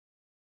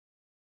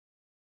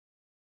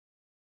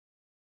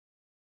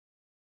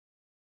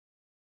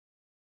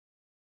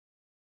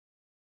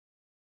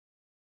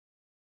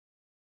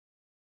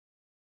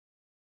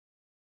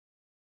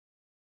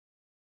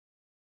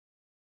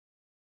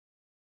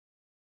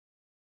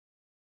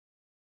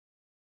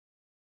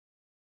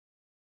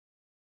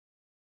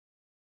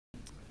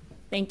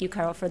Thank you,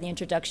 Carl, for the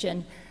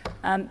introduction.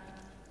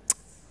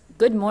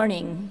 Good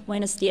morning,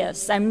 buenos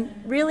dias. I'm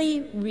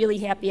really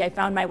happy I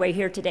found my way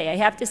here today. I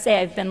have to say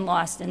I've been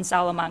lost in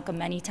Salamanca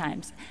many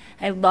times.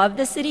 I love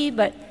the city,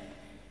 but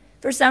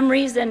for some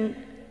reason,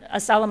 a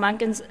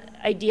Salamancan's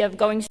idea of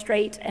going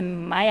straight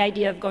and my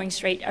idea of going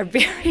straight are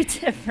very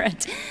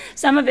different.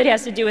 Some of it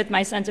has to do with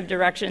my sense of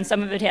direction.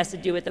 Some of it has to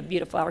do with the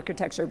beautiful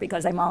architecture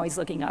because I'm always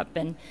looking up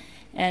and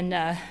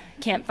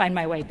can't find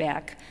my way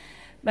back.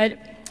 But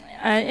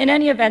in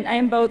any event, I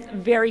am both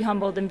very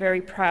humbled and very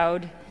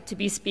proud to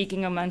be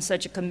speaking among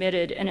such a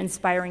committed and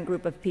inspiring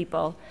group of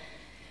people.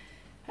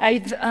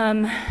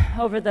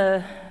 Over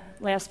the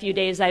last few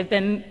days, I've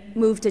been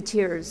moved to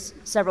tears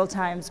several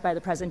times by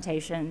the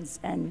presentations.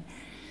 And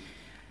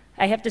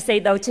I have to say,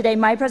 though, today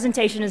my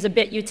presentation is a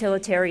bit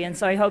utilitarian,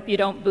 so I hope you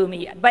don't boo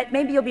me. But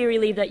maybe you'll be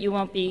relieved that you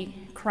won't be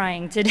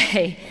crying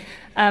today.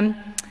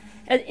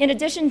 In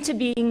addition to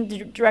being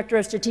the Director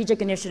of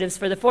Strategic Initiatives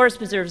for the Forest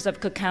Preserves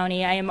of Cook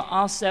County, I am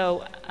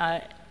also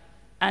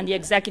on the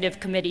Executive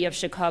Committee of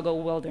Chicago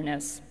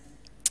Wilderness.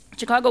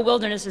 Chicago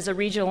Wilderness is a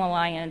regional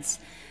alliance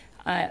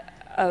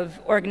of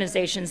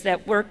organizations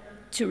that work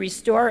to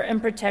restore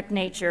and protect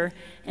nature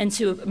and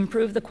to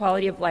improve the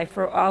quality of life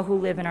for all who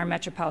live in our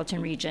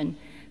metropolitan region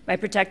by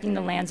protecting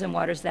the lands and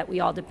waters that we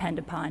all depend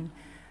upon.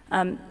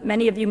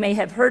 Many of you may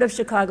have heard of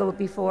Chicago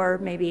before,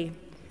 maybe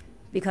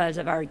because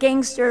of our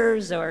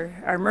gangsters or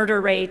our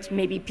murder rate,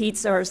 maybe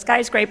pizza or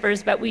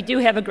skyscrapers, but we do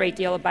have a great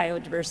deal of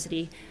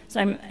biodiversity, so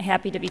I'm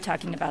happy to be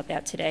talking about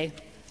that today.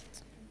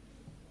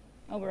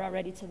 Oh, we're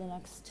already to the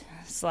next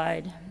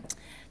slide.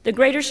 The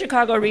Greater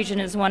Chicago region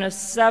is one of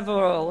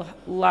several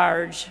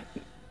large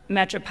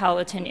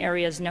metropolitan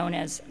areas known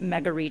as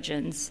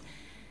megaregions.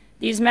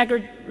 These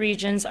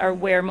megaregions are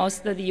where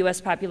most of the U.S.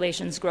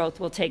 population's growth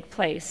will take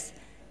place.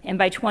 And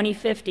by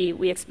 2050,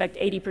 we expect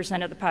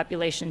 80% of the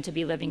population to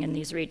be living in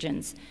these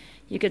regions.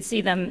 You could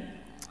see them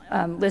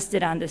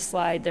listed on this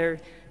slide. They're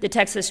the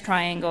Texas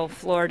Triangle,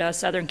 Florida,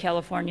 Southern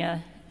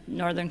California,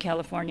 Northern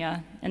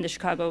California, and the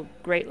Chicago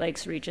Great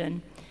Lakes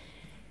region.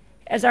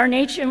 As our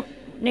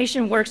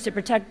nation works to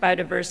protect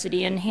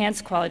biodiversity and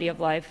enhance quality of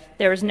life,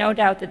 there is no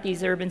doubt that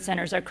these urban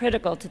centers are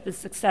critical to the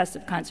success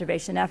of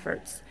conservation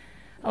efforts.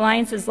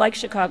 Alliances like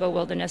Chicago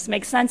Wilderness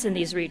make sense in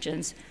these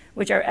regions,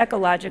 which are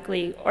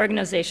ecologically,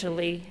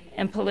 organizationally,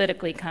 and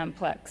politically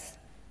complex.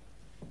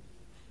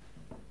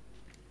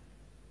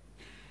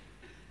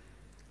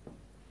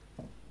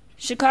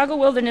 Chicago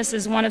Wilderness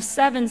is one of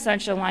 7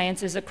 such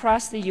alliances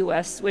across the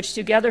U.S., which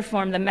together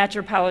form the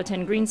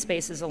Metropolitan Green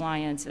Spaces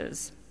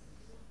Alliances.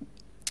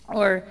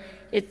 Or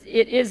it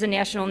is a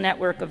national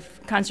network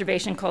of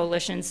conservation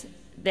coalitions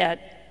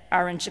that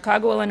are in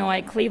Chicago,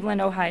 Illinois,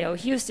 Cleveland, Ohio,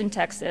 Houston,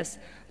 Texas,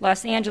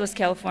 Los Angeles,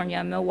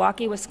 California,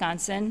 Milwaukee,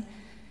 Wisconsin,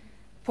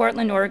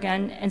 Portland,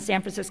 Oregon, and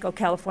San Francisco,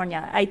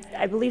 California.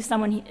 I believe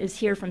someone is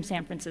here from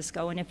San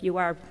Francisco, and if you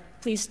are,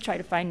 please try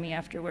to find me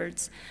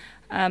afterwards.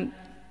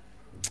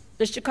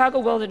 The Chicago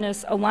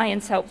Wilderness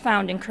Alliance helped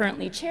found and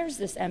currently chairs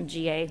this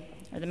MGA,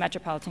 or the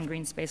Metropolitan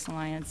Green Space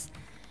Alliance.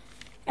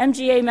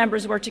 MGA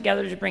members work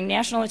together to bring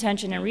national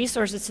attention and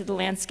resources to the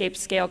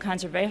landscape-scale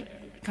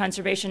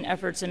conservation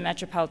efforts in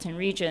metropolitan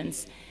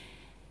regions.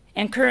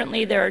 And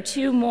currently, there are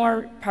 2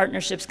 more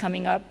partnerships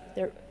coming up.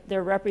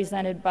 They're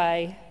represented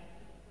by,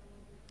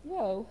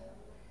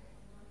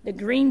 the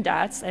green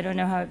dots. I don't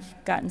know how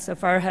I've gotten so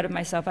far ahead of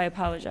myself. I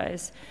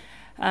apologize.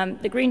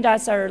 The green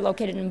dots are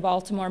located in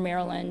Baltimore,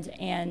 Maryland,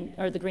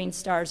 or the green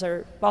stars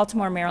are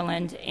Baltimore,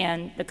 Maryland,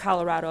 and the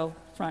Colorado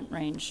Front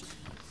Range.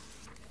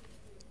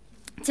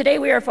 Today,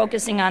 we are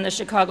focusing on the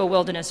Chicago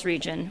Wilderness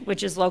region,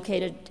 which is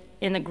located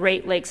in the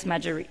Great Lakes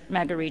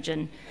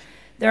megaregion.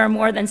 There are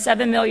more than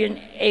 7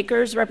 million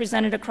acres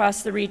represented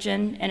across the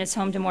region, and it's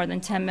home to more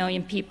than 10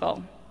 million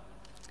people.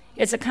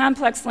 It's a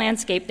complex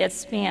landscape that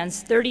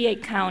spans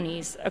 38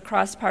 counties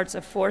across parts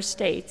of 4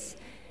 states,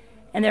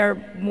 and there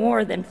are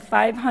more than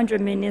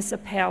 500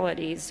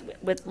 municipalities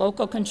with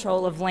local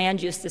control of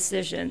land use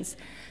decisions.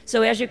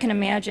 So as you can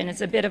imagine,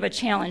 it's a bit of a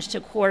challenge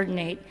to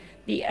coordinate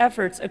the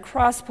efforts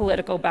across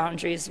political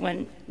boundaries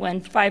when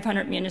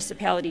 500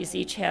 municipalities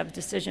each have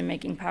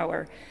decision-making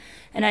power.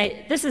 And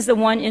this is the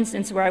one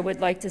instance where I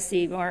would like to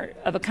see more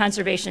of a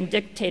conservation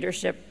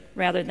dictatorship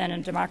rather than a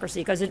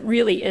democracy, because it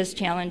really is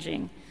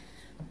challenging.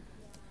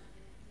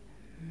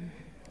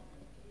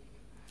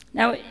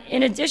 Now,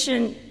 in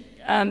addition,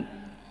 the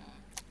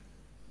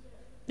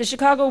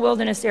Chicago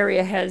Wilderness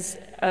area has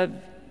a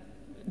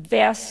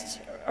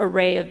vast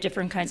array of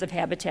different kinds of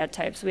habitat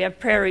types. We have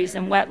prairies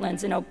and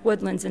wetlands and oak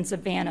woodlands and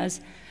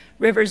savannas,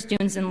 rivers,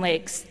 dunes, and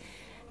lakes.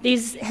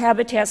 These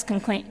habitats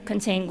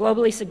contain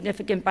globally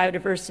significant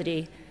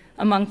biodiversity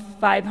among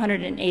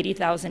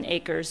 580,000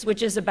 acres,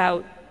 which is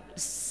about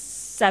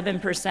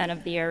 7%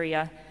 of the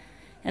area.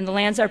 And the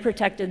lands are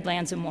protected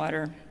lands and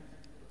water.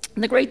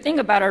 And the great thing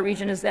about our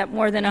region is that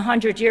more than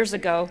 100 years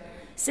ago,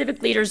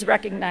 civic leaders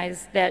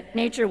recognized that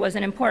nature was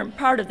an important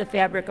part of the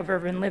fabric of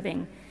urban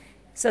living.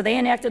 So they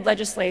enacted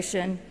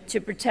legislation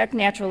to protect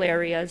natural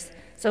areas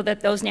so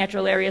that those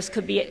natural areas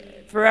could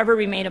forever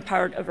remain a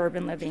part of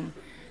urban living.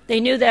 They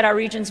knew that our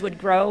regions would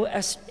grow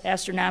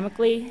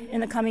astronomically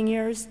in the coming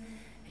years,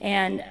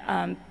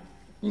 and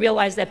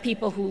realized that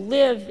people who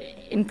live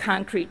in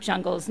concrete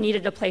jungles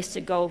needed a place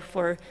to go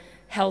for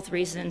health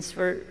reasons,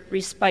 for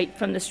respite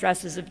from the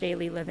stresses of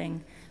daily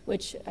living,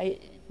 which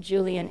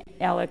Julie and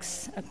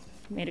Alex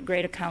made a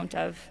great account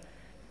of.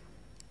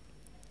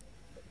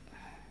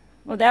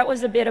 Well, that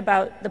was a bit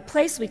about the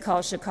place we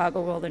call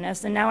Chicago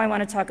Wilderness, and now I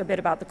want to talk a bit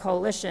about the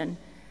coalition.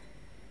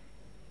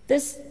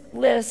 This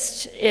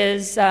list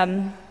is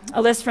a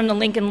list from the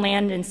Lincoln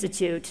Land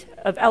Institute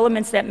of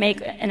elements that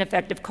make an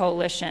effective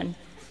coalition.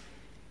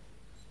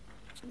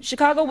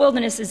 Chicago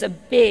Wilderness is a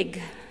big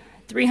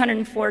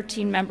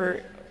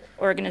 314-member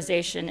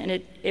organization,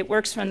 and it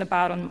works from the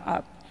bottom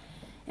up.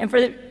 And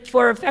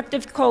for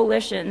effective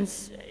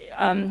coalitions,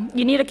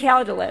 you need a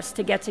catalyst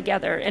to get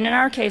together. And in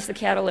our case, the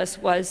catalyst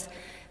was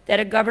that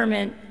a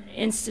government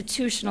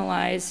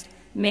institutionalized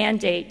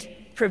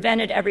mandate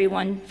prevented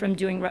everyone from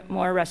doing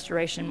more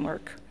restoration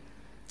work.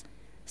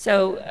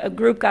 So a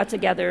group got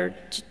together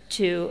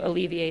to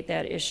alleviate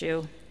that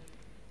issue.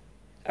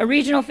 A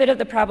regional fit of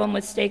the problem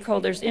with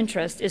stakeholders'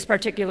 interest is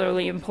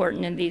particularly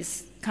important in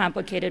these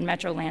complicated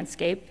metro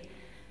landscape.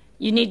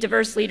 You need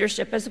diverse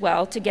leadership as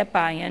well to get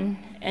buy-in,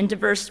 and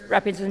diverse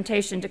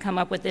representation to come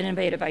up with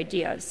innovative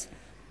ideas.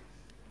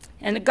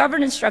 And the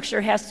governance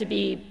structure has to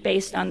be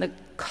based on the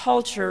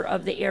culture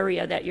of the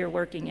area that you're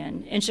working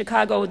in. In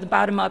Chicago, the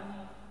bottom-up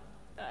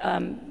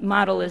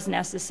model is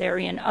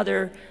necessary. In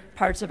other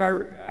parts of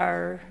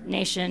our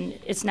nation,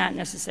 it's not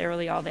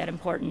necessarily all that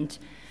important.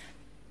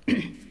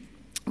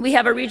 We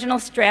have a regional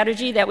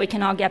strategy that we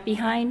can all get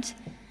behind,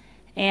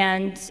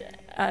 and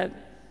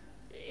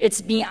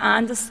it's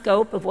beyond the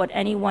scope of what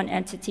any one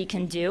entity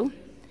can do.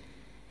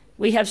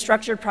 We have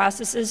structured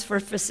processes for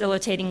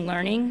facilitating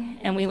learning,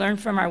 and we learn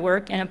from our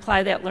work and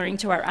apply that learning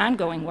to our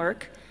ongoing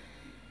work.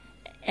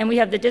 And we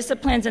have the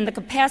disciplines and the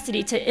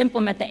capacity to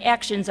implement the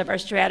actions of our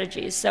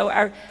strategies. So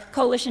our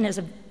coalition has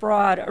a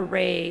broad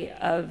array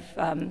of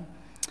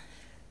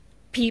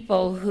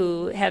people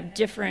who have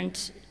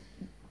different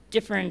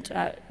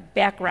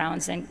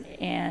backgrounds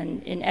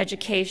and in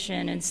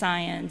education and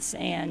science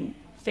and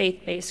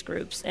faith-based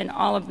groups, and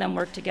all of them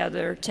work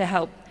together to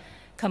help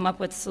come up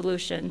with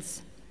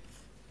solutions.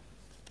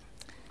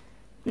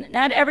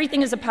 Not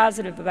everything is a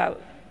positive about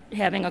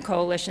having a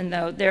coalition,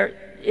 though.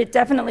 It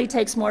definitely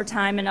takes more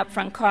time and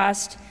upfront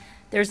cost.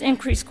 There's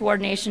increased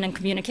coordination and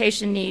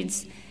communication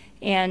needs,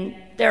 and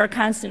there are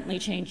constantly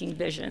changing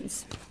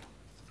visions.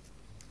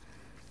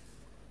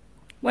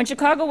 When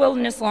Chicago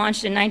Wilderness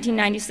launched in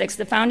 1996,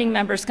 the founding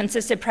members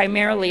consisted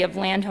primarily of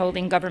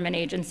landholding government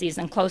agencies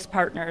and close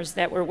partners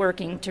that were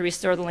working to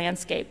restore the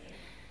landscape.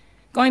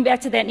 Going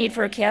back to that need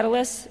for a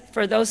catalyst,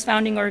 for those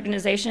founding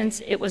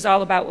organizations, it was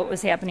all about what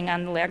was happening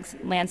on the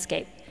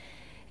landscape.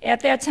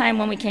 At that time,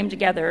 when we came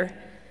together,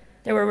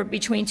 there were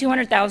between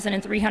 200,000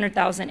 and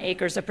 300,000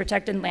 acres of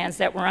protected lands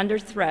that were under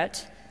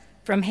threat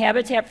from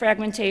habitat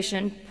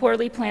fragmentation,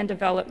 poorly planned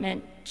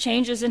development,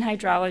 changes in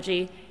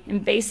hydrology,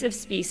 invasive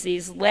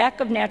species, lack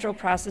of natural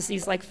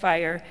processes like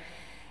fire.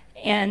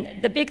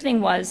 And the big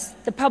thing was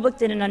the public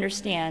didn't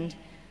understand,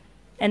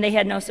 and they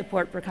had no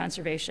support for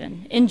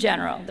conservation. In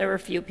general, there were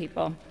few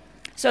people.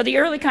 So the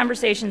early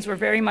conversations were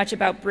very much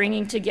about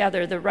bringing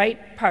together the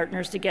right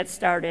partners to get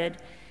started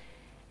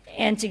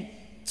and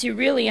to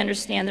really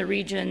understand the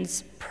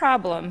region's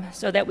problem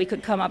so that we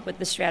could come up with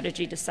the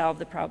strategy to solve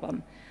the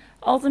problem.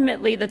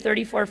 Ultimately, the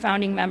 34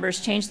 founding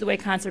members changed the way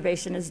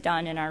conservation is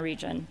done in our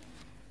region.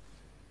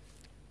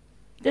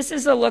 This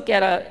is a look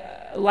at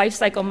a life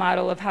cycle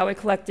model of how a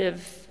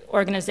collective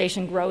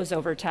organization grows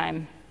over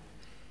time.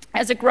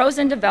 As it grows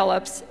and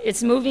develops,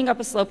 it's moving up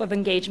a slope of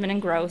engagement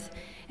and growth,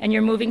 and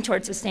you're moving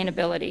towards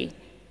sustainability.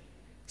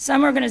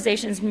 Some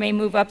organizations may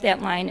move up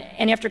that line,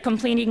 and after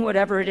completing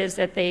whatever it is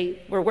that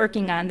they were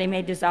working on, they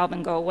may dissolve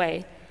and go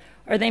away.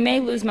 Or they may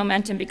lose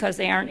momentum because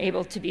they aren't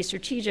able to be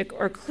strategic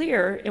or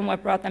clear in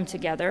what brought them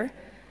together,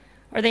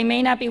 or they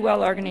may not be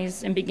well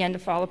organized and begin to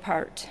fall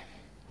apart.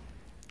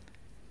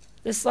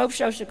 The slope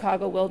shows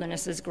Chicago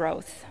Wilderness's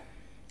growth.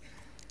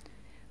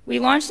 We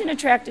launched and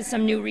attracted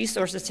some new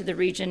resources to the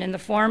region in the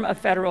form of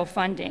federal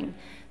funding.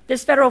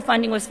 This federal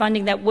funding was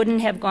funding that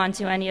wouldn't have gone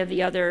to any of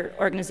the other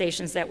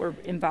organizations that were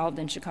involved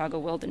in Chicago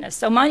Wilderness.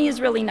 So money is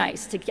really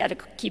nice to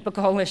keep a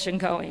coalition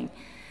going.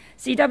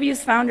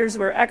 CW's founders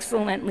were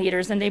excellent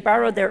leaders, and they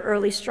borrowed their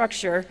early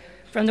structure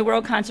from the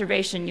World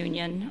Conservation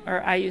Union,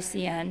 or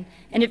IUCN,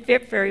 and it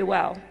fit very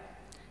well.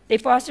 They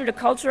fostered a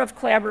culture of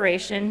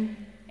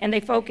collaboration, and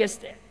they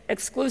focused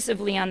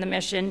exclusively on the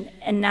mission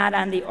and not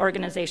on the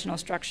organizational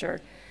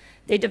structure.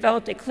 They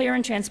developed a clear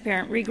and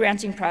transparent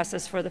re-granting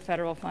process for the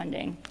federal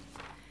funding.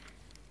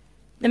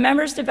 The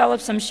members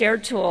developed some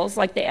shared tools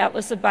like the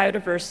Atlas of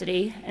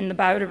Biodiversity and the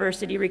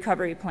Biodiversity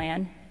Recovery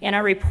Plan, and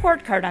our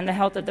report card on the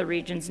health of the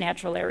region's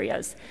natural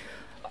areas.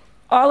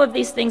 All of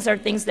these things are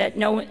things that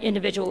no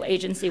individual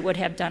agency would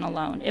have done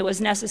alone. It was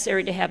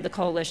necessary to have the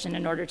coalition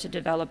in order to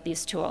develop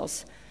these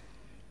tools.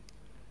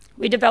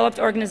 We developed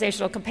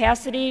organizational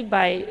capacity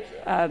by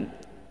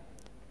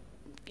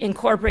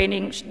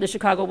incorporating the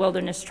Chicago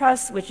Wilderness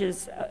Trust, which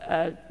is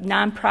a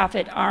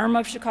nonprofit arm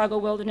of Chicago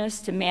Wilderness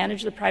to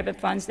manage the private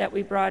funds that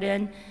we brought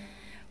in.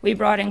 We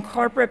brought in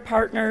corporate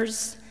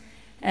partners,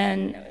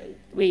 and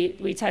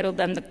we titled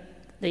them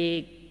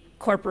the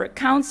Corporate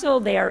Council.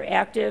 They are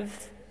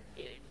active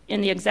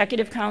in the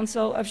Executive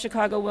Council of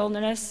Chicago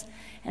Wilderness,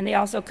 and they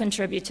also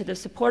contribute to the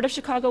support of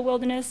Chicago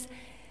Wilderness.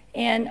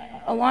 And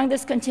along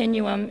this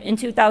continuum, in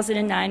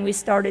 2009, we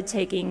started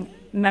taking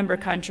member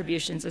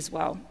contributions as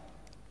well.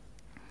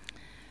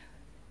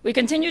 We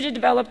continued to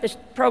develop the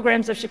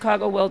programs of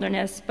Chicago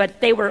Wilderness,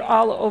 but they were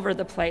all over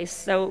the place.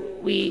 So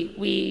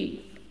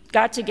we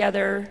got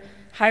together,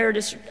 hired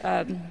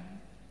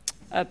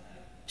a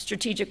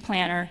strategic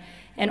planner,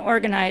 and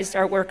organized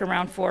our work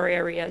around 4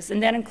 areas.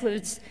 And that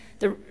includes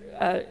the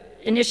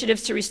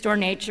initiatives to restore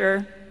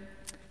nature,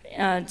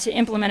 to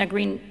implement a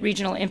green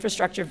regional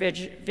infrastructure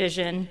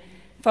vision,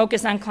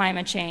 focus on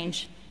climate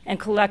change, and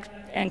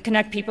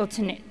connect people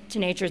to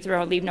nature through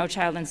our Leave No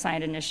Child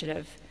Inside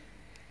initiative.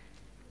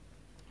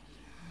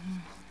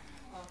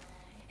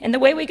 And the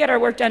way we get our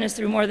work done is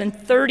through more than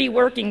 30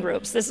 working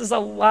groups. This is a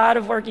lot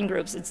of working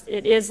groups.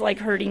 It is like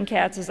herding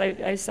cats, as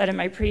I said in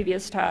my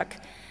previous talk.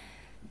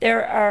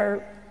 There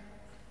are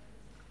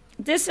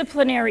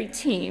disciplinary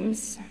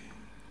teams,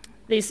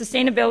 the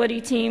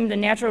sustainability team, the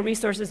natural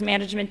resources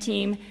management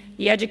team,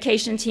 the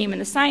education team, and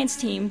the science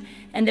team,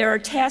 and there are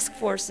task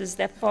forces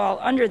that fall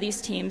under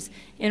these teams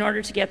in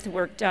order to get the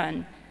work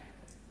done.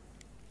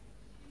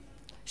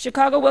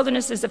 Chicago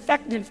Wilderness's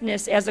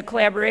effectiveness as a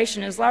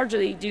collaboration is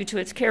largely due to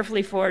its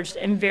carefully forged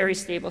and very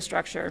stable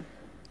structure.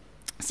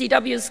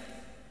 CW's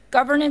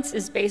governance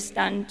is based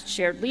on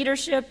shared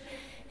leadership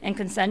and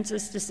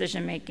consensus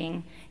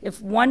decision-making.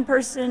 If one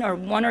person or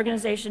one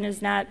organization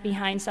is not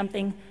behind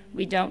something,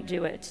 we don't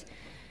do it.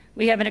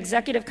 We have an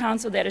executive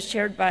council that is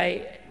chaired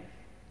by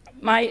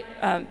my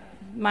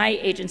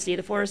agency,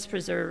 the Forest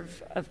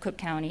Preserve of Cook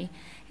County,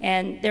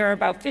 and there are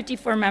about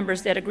 54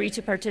 members that agree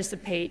to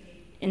participate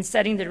in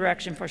setting the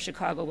direction for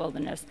Chicago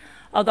Wilderness.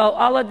 Although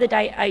all of the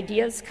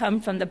ideas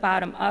come from the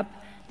bottom up,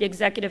 the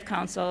Executive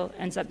Council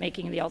ends up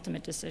making the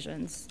ultimate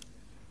decisions.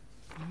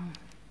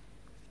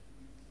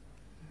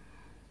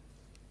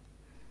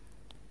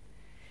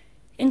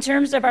 In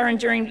terms of our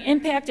enduring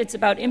impact, it's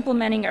about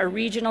implementing our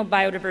regional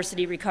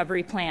biodiversity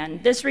recovery plan.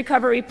 This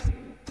recovery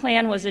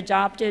plan was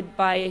adopted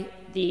by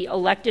the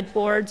elected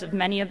boards of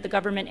many of the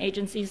government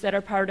agencies that are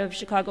part of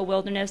Chicago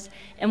Wilderness,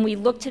 and we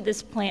look to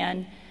this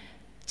plan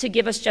to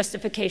give us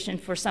justification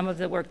for some of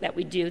the work that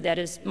we do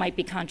that might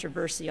be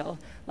controversial,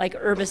 like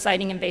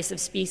herbiciding invasive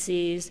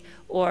species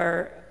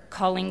or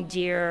culling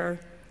deer.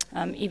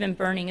 Even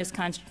burning is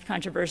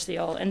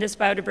controversial. And this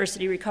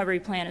biodiversity recovery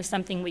plan is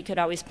something we could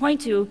always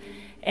point to,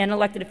 and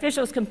elected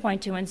officials can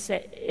point to and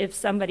say, if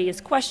somebody is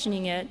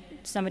questioning it,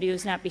 somebody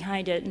who's not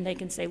behind it, and they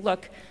can say,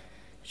 look,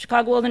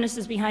 Chicago Wilderness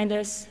is behind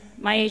this,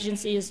 my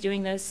agency is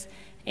doing this,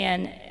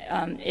 and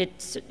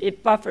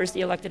it buffers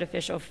the elected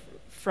official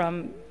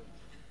from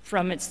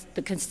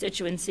the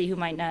constituency who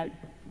might not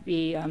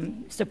be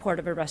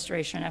supportive of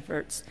restoration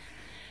efforts.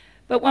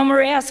 But when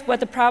we're asked what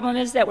the problem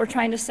is that we're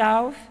trying to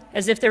solve,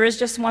 as if there is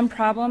just one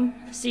problem,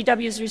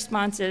 CW's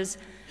response is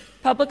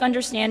public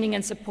understanding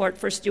and support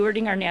for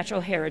stewarding our natural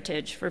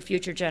heritage for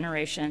future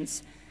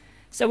generations.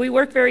 So we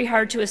work very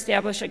hard to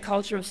establish a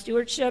culture of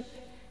stewardship,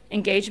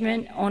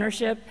 engagement,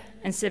 ownership,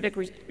 and civic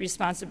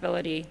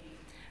responsibility.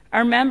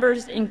 Our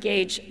members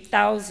engage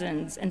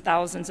thousands and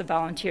thousands of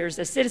volunteers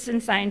as citizen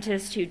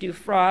scientists who do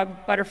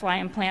frog, butterfly,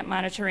 and plant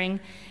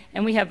monitoring,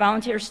 and we have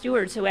volunteer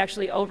stewards who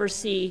actually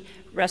oversee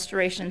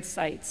restoration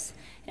sites,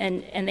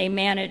 and they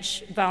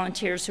manage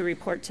volunteers who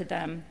report to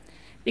them.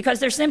 Because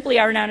there simply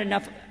are not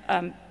enough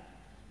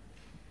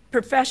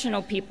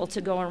professional people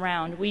to go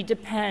around, we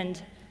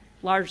depend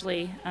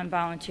largely on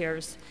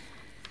volunteers.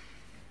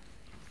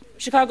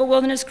 Chicago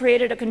Wilderness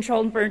created a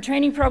controlled burn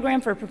training program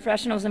for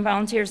professionals and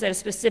volunteers that is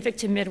specific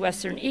to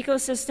Midwestern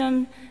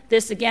ecosystem.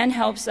 This again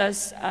helps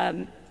us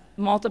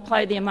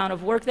multiply the amount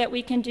of work that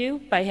we can do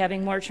by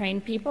having more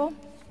trained people.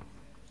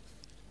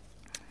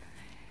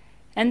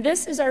 And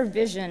this is our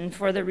vision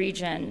for the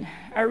region.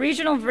 Our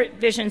regional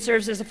vision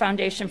serves as a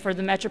foundation for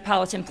the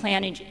metropolitan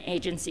planning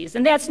agencies,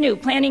 and that's new.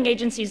 Planning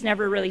agencies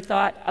never really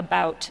thought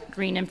about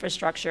green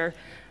infrastructure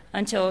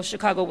until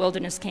Chicago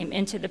Wilderness came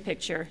into the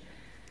picture.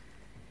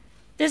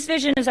 This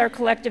vision is our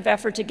collective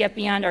effort to get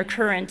beyond our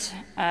current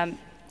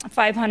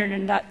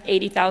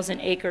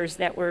 580,000 acres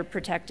that we're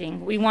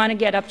protecting. We want to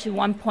get up to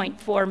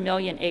 1.4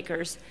 million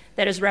acres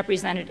that is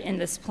represented in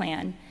this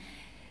plan.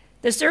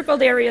 The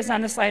circled areas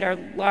on the slide are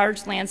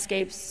large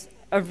landscapes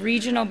of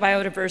regional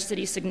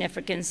biodiversity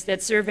significance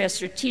that serve as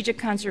strategic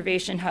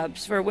conservation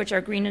hubs for which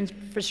our green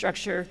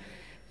infrastructure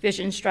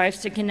vision strives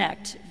to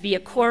connect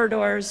via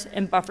corridors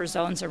and buffer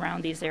zones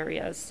around these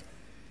areas.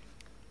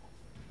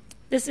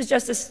 This is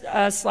just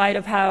a slide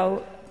of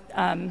how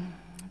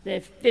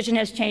the vision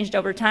has changed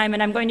over time,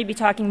 and I'm going to be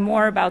talking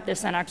more about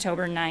this on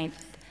October 9th,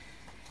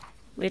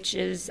 which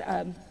is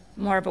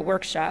more of a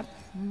workshop.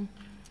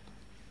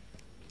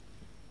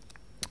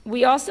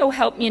 We also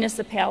help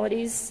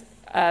municipalities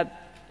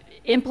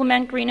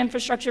implement green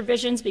infrastructure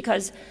visions,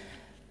 because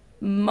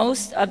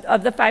most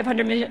of the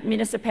 500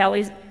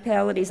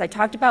 municipalities I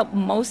talked about,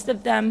 most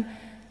of them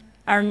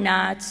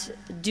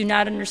do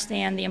not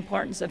understand the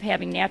importance of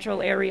having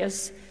natural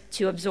areas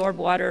to absorb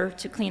water,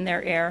 to clean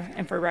their air,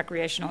 and for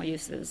recreational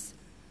uses.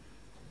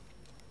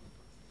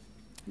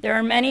 There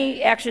are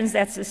many actions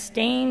that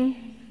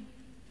sustain.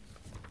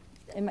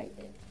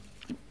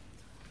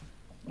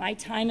 My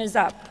time is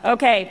up.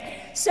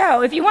 Okay,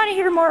 so if you want to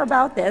hear more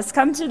about this,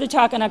 come to the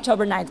talk on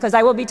October 9th, because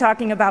I will be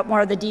talking about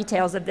more of the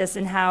details of this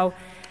and how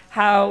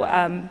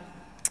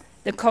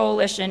the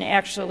coalition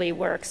actually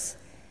works.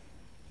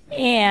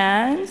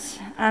 And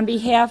on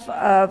behalf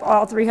of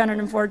all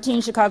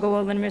 314 Chicago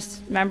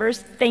Wilderness members,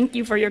 thank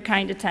you for your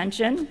kind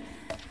attention.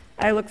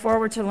 I look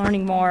forward to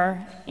learning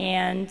more.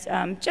 And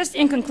just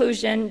in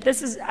conclusion,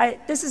 this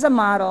is a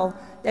model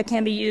that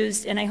can be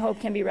used and I hope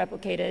can be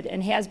replicated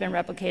and has been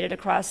replicated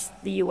across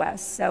the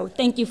U.S. So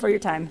thank you for your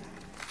time.